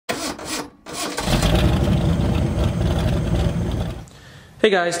Hey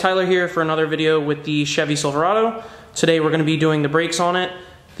guys, Tyler here for another video with the Chevy Silverado. Today we're going to be doing the brakes on it.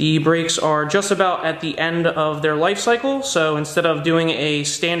 The brakes are just about at the end of their life cycle, so instead of doing a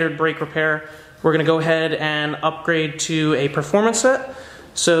standard brake repair, we're going to go ahead and upgrade to a performance set.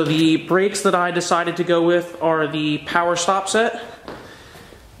 So the brakes that I decided to go with are the Power Stop set.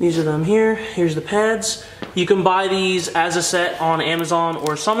 These are them here. Here's the pads. You can buy these as a set on Amazon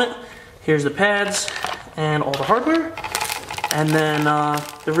or Summit. Here's the pads and all the hardware. And then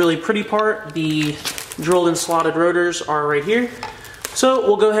the really pretty part, the drilled and slotted rotors are right here. So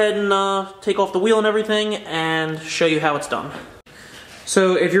we'll go ahead and take off the wheel and everything and show you how it's done.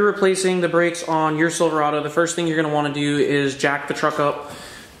 So if you're replacing the brakes on your Silverado, the first thing you're going to want to do is jack the truck up.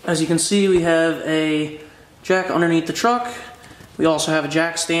 As you can see, we have a jack underneath the truck. We also have a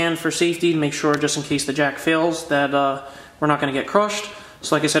jack stand for safety to make sure, just in case the jack fails, that we're not going to get crushed.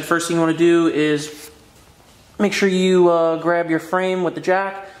 So like I said, first thing you want to do is make sure you grab your frame with the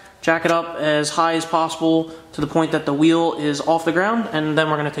jack it up as high as possible to the point that the wheel is off the ground, and then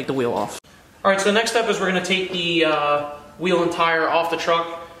we're going to take the wheel off. Alright, so the next step is we're going to take the wheel and tire off the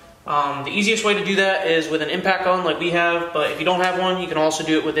truck. The easiest way to do that is with an impact gun like we have, but if you don't have one, you can also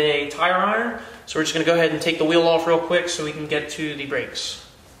do it with a tire iron. So we're just going to go ahead and take the wheel off real quick so we can get to the brakes.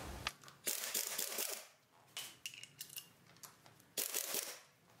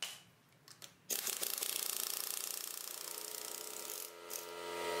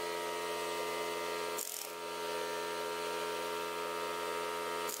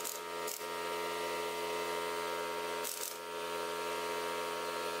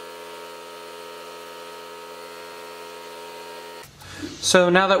 So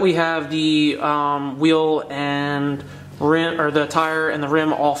now that we have the wheel and rim, or the tire and the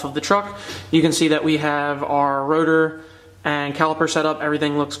rim off of the truck, you can see that we have our rotor and caliper set up.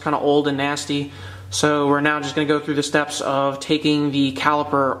 Everything looks kind of old and nasty. So we're now just going to go through the steps of taking the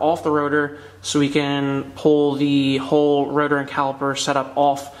caliper off the rotor so we can pull the whole rotor and caliper setup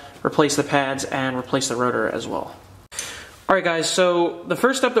off, replace the pads, and replace the rotor as well. Alright guys, so the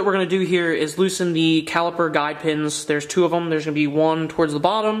first step that we're going to do here is loosen the caliper guide pins. There's two of them. There's going to be one towards the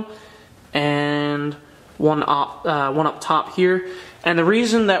bottom and one up top here. And the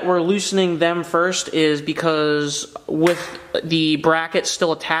reason that we're loosening them first is because with the bracket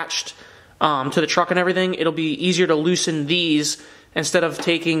still attached to the truck and everything, it'll be easier to loosen these instead of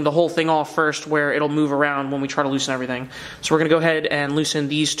taking the whole thing off first, where it'll move around when we try to loosen everything. So we're going to go ahead and loosen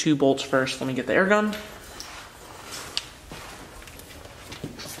these two bolts first. Let me get the air gun.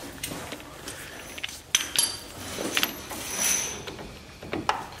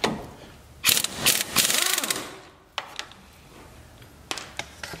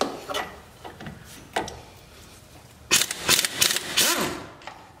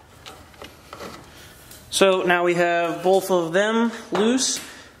 So now we have both of them loose,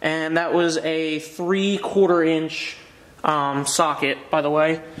 and that was a 3/4 inch socket, by the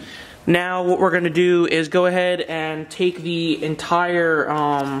way. Now what we're going to do is go ahead and take the entire,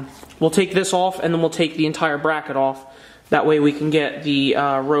 we'll take this off and then we'll take the entire bracket off. That way we can get the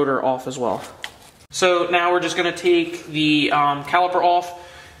rotor off as well. So now we're just going to take the caliper off.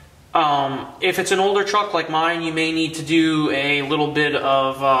 If it's an older truck like mine, you may need to do a little bit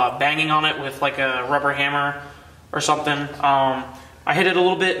of banging on it with like a rubber hammer or something. I hit it a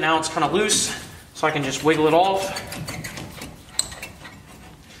little bit, now it's kind of loose, so I can just wiggle it off.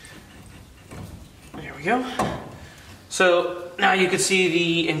 There we go. So now you can see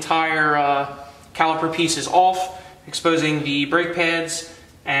the entire caliper piece is off, exposing the brake pads,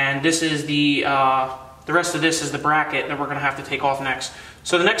 and this is the rest of this is the bracket that we're going to have to take off next.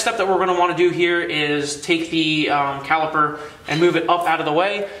 So the next step that we're going to want to do here is take the caliper and move it up out of the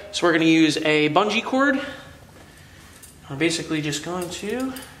way. So we're going to use a bungee cord. We're basically just going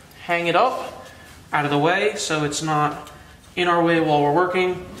to hang it up out of the way so it's not in our way while we're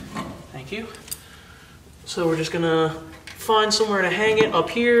working. Thank you. So we're just going to find somewhere to hang it up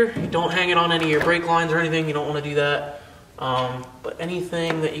here. Don't hang it on any of your brake lines or anything. You don't want to do that. But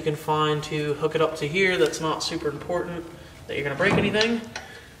anything that you can find to hook it up to here that's not super important, that you're going to break anything,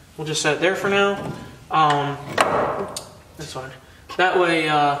 we'll just set it there for now. That's fine. That way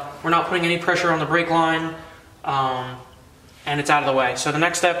we're not putting any pressure on the brake line, and it's out of the way. So the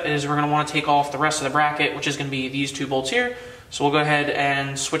next step is we're going to want to take off the rest of the bracket, which is going to be these two bolts here. So we'll go ahead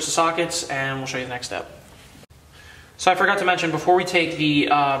and switch the sockets and we'll show you the next step. So I forgot to mention, before we take the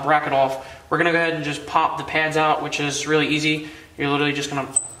bracket off, we're going to go ahead and just pop the pads out, which is really easy. You're literally just going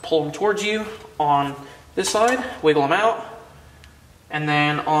to pull them towards you on this side, wiggle them out, and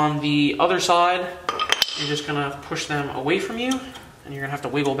then on the other side, you're just going to push them away from you, and you're going to have to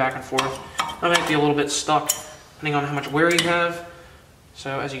wiggle back and forth. That might be a little bit stuck, depending on how much wear you have.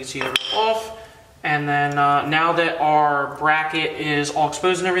 So as you can see, they're off. And then now that our bracket is all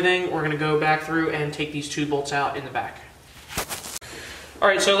exposed and everything, we're going to go back through and take these 2 bolts out in the back.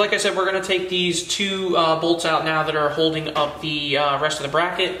 Alright, so like I said, we're going to take these 2 bolts out now that are holding up the rest of the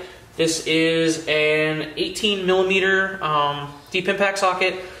bracket. This is an 18 millimeter deep impact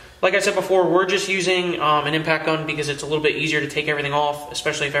socket. Like I said before, we're just using an impact gun because it's a little bit easier to take everything off,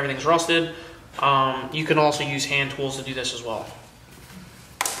 especially if everything's rusted. You can also use hand tools to do this as well.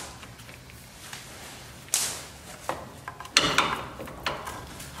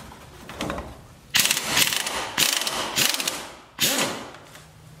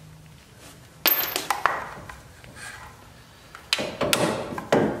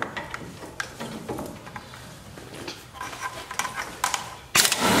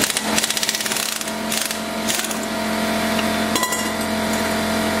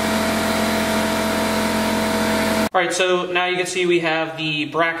 Alright, so now you can see we have the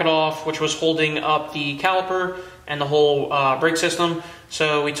bracket off, which was holding up the caliper and the whole brake system.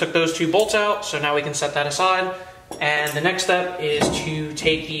 So we took those 2 bolts out, so now we can set that aside. And the next step is to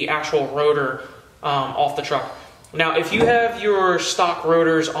take the actual rotor off the truck. Now, if you have your stock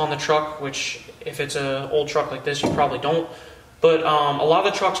rotors on the truck, which if it's an old truck like this, you probably don't, but a lot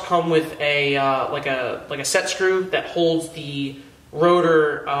of the trucks come with a like a set screw that holds the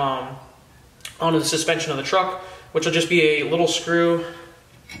rotor onto the suspension of the truck, which will just be a little screw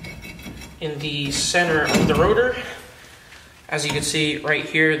in the center of the rotor. As you can see right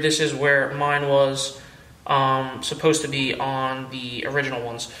here, this is where mine was supposed to be on the original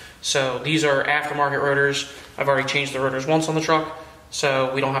ones. So these are aftermarket rotors. I've already changed the rotors once on the truck,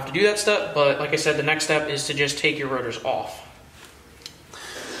 so we don't have to do that step, but like I said, the next step is to just take your rotors off.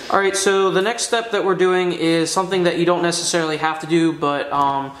 Alright, so the next step that we're doing is something that you don't necessarily have to do, but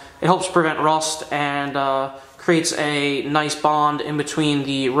it helps prevent rust and creates a nice bond in between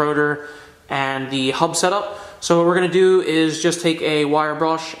the rotor and the hub setup. So what we're going to do is just take a wire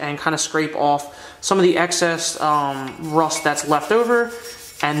brush and kind of scrape off some of the excess rust that's left over,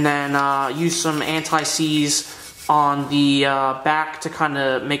 and then use some anti-seize on the back to kind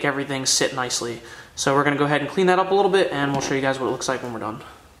of make everything sit nicely. So we're going to go ahead and clean that up a little bit, and we'll show you guys what it looks like when we're done.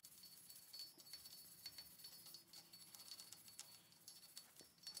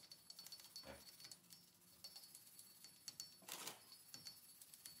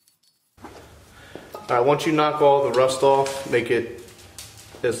 Alright, once you knock all the rust off, make it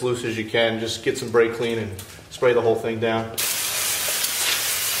as loose as you can. Just get some brake clean and spray the whole thing down.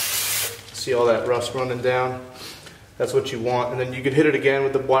 See all that rust running down? That's what you want. And then you can hit it again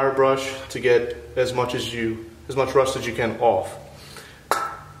with the wire brush to get as much rust as you can off.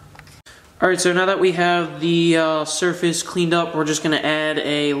 Alright, so now that we have the surface cleaned up, we're just going to add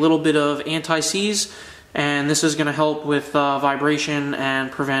a little bit of anti-seize, and this is going to help with vibration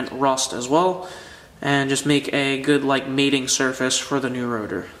and prevent rust as well, and just make a good like mating surface for the new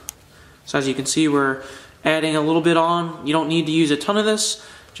rotor. So as you can see, we're adding a little bit on. You don't need to use a ton of this,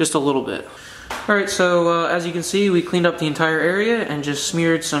 just a little bit. Alright, so as you can see, we cleaned up the entire area and just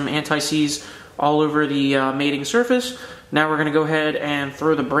smeared some anti-seize all over the mating surface. Now we're going to go ahead and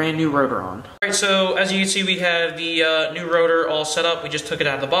throw the brand new rotor on. Alright, so as you can see, we have the new rotor all set up. We just took it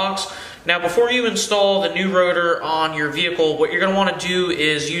out of the box. Now before you install the new rotor on your vehicle, what you're going to want to do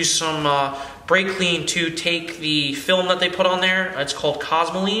is use some brake clean to take the film that they put on there. It's called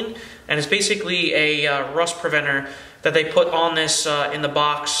Cosmoline, and it's basically a rust preventer that they put on this in the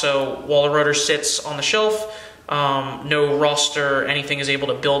box, so while the rotor sits on the shelf, no rust or anything is able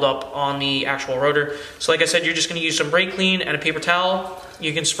to build up on the actual rotor. So like I said, you're just going to use some brake clean and a paper towel.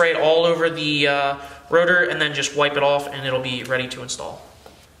 You can spray it all over the rotor and then just wipe it off, and it'll be ready to install.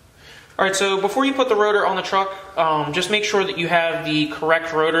 Alright, so before you put the rotor on the truck, just make sure that you have the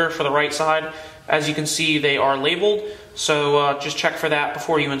correct rotor for the right side. As you can see, they are labeled, so just check for that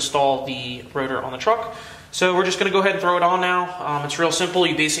before you install the rotor on the truck. So we're just going to go ahead and throw it on now. It's real simple.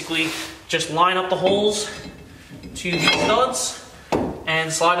 You basically just line up the holes to the studs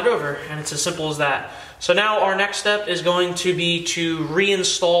and slide it over, and it's as simple as that. So now our next step is going to be to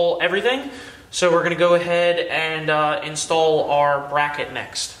reinstall everything. So we're going to go ahead and install our bracket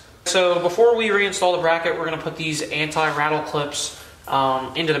next. So before we reinstall the bracket, we're going to put these anti-rattle clips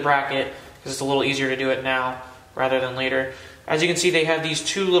into the bracket, because it's a little easier to do it now rather than later. As you can see, they have these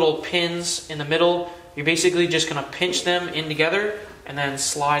 2 little pins in the middle. You're basically just going to pinch them in together and then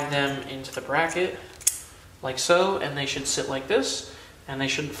slide them into the bracket like so, and they should sit like this, and they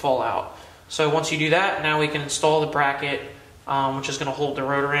shouldn't fall out. So once you do that, now we can install the bracket, which is going to hold the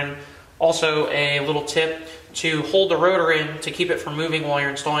rotor in. Also, a little tip: to hold the rotor in, to keep it from moving while you're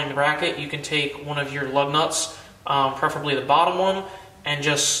installing the bracket, you can take one of your lug nuts, preferably the bottom one, and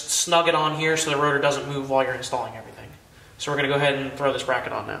just snug it on here so the rotor doesn't move while you're installing everything. So we're going to go ahead and throw this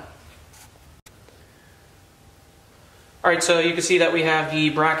bracket on now. Alright, so you can see that we have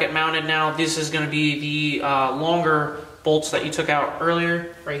the bracket mounted now. This is going to be the longer bolts that you took out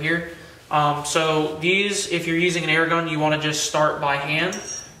earlier, right here. So these, if you're using an air gun, you want to just start by hand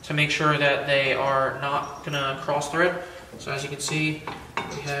to make sure that they are not going to cross thread. So as you can see,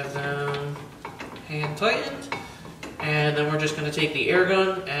 we have them hand tightened, and then we're just going to take the air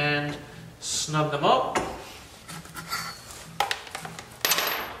gun and snug them up.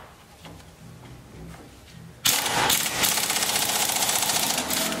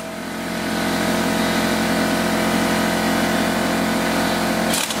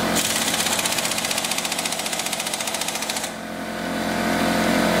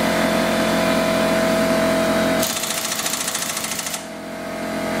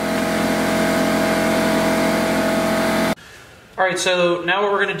 Alright, so now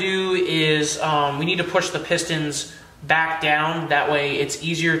what we're going to do is we need to push the pistons back down. That way it's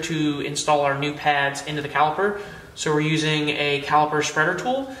easier to install our new pads into the caliper. So we're using a caliper spreader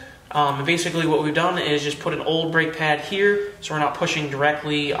tool. And basically what we've done is just put an old brake pad here so we're not pushing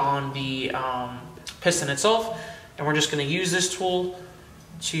directly on the piston itself. And we're just going to use this tool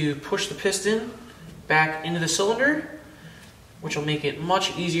to push the piston back into the cylinder, which will make it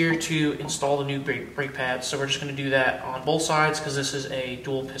much easier to install the new brake pads. So we're just going to do that on both sides because this is a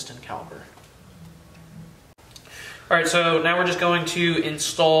dual piston caliper. Alright, so now we're just going to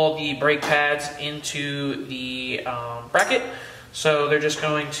install the brake pads into the bracket. So they're just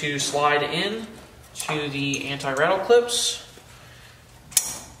going to slide in to the anti-rattle clips.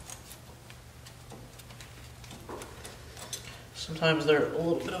 Sometimes they're a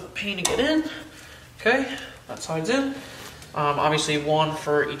little bit of a pain to get in. Okay, that side's in. Obviously one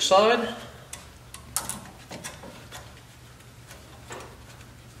for each side.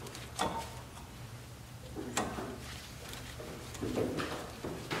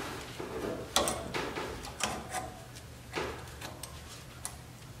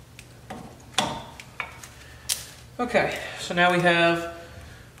 Okay, so now we have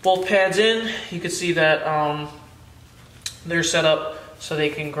both pads in. You can see that they're set up so they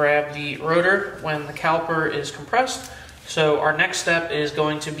can grab the rotor when the caliper is compressed. So our next step is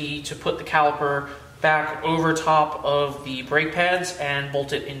going to be to put the caliper back over top of the brake pads and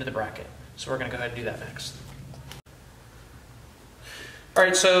bolt it into the bracket. So we're going to go ahead and do that next.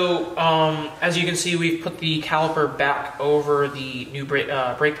 Alright, so as you can see, we've put the caliper back over the new brake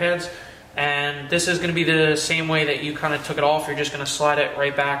pads. And this is going to be the same way that you kind of took it off. You're just going to slide it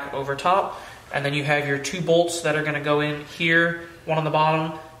right back over top. And then you have your two bolts that are going to go in here, one on the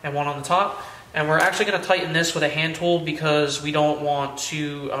bottom and one on the top. And we're actually going to tighten this with a hand tool because we don't want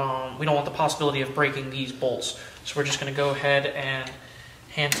to, we don't want the possibility of breaking these bolts. So we're just going to go ahead and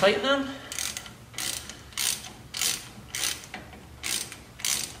hand tighten them.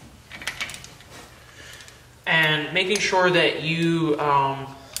 And making sure that you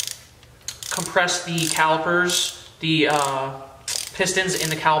compress the calipers, the pistons in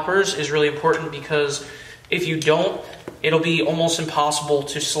the calipers is really important, because if you don't, it'll be almost impossible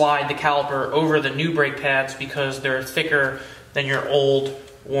to slide the caliper over the new brake pads because they're thicker than your old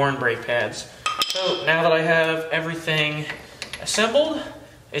worn brake pads. So now that I have everything assembled,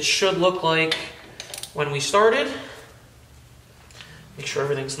 it should look like when we started. Make sure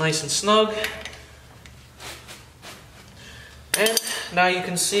everything's nice and snug. And now you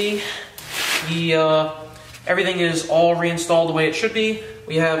can see everything is all reinstalled the way it should be.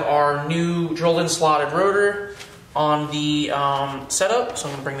 We have our new drilled in slotted rotor on the setup. So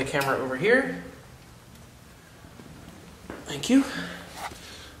I'm going to bring the camera over here. Thank you.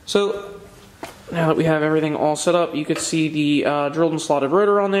 So now that we have everything all set up, you could see the drilled and slotted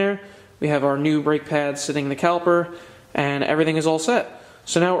rotor on there. We have our new brake pads sitting in the caliper, and everything is all set.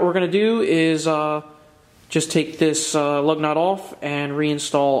 So now what we're going to do is just take this lug nut off and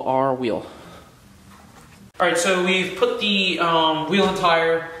reinstall our wheel. Alright, so we've put the wheel and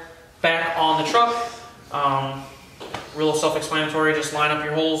tire back on the truck. Real self-explanatory, just line up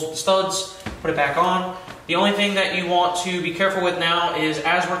your holes with the studs, put it back on. The only thing that you want to be careful with now is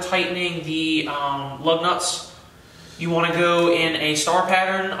as we're tightening the lug nuts, you want to go in a star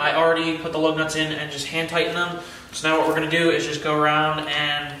pattern. I already put the lug nuts in and just hand tighten them. So now what we're going to do is just go around,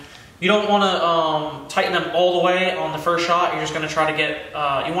 and you don't want to tighten them all the way on the first shot. You're just going to try to get,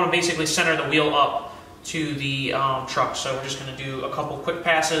 you want to basically center the wheel up to the truck. So we're just going to do a couple quick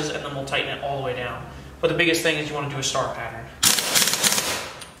passes and then we'll tighten it all the way down. But the biggest thing is you want to do a star pattern.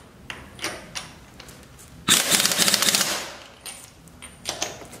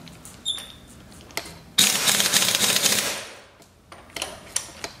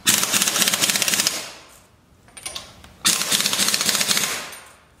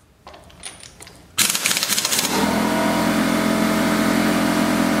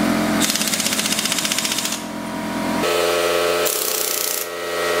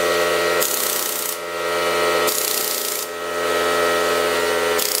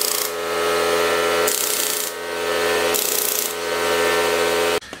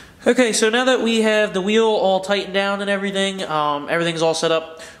 Okay, so now that we have the wheel all tightened down and everything, everything's all set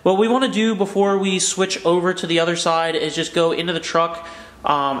up, what we want to do before we switch over to the other side is just go into the truck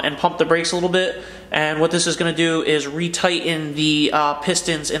and pump the brakes a little bit. And what this is going to do is retighten the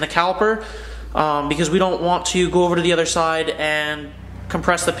pistons in the caliper, because we don't want to go over to the other side and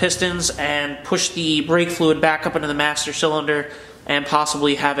compress the pistons and push the brake fluid back up into the master cylinder and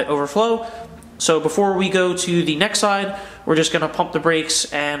possibly have it overflow. So before we go to the next side, we're just going to pump the brakes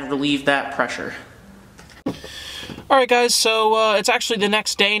and relieve that pressure. Alright guys, so it's actually the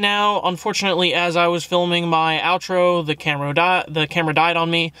next day now. Unfortunately, as I was filming my outro, the camera died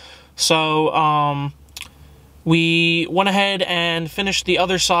on me. So we went ahead and finished the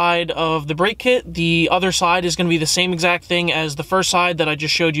other side of the brake kit. The other side is going to be the same exact thing as the first side that I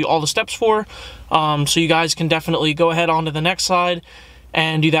just showed you all the steps for. So you guys can definitely go ahead on to the next side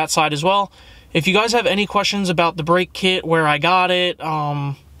and do that side as well. If you guys have any questions about the brake kit, where I got it,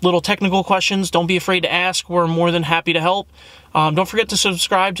 little technical questions, don't be afraid to ask. We're more than happy to help. Don't forget to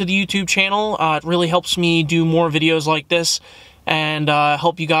subscribe to the YouTube channel. It really helps me do more videos like this and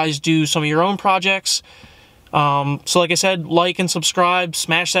help you guys do some of your own projects. So like I said, like and subscribe,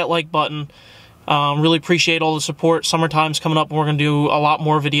 smash that like button. Really appreciate all the support. Summertime's coming up and we're going to do a lot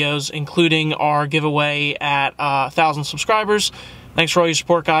more videos, including our giveaway at 1,000 subscribers. Thanks for all your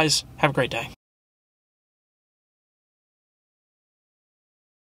support, guys. Have a great day.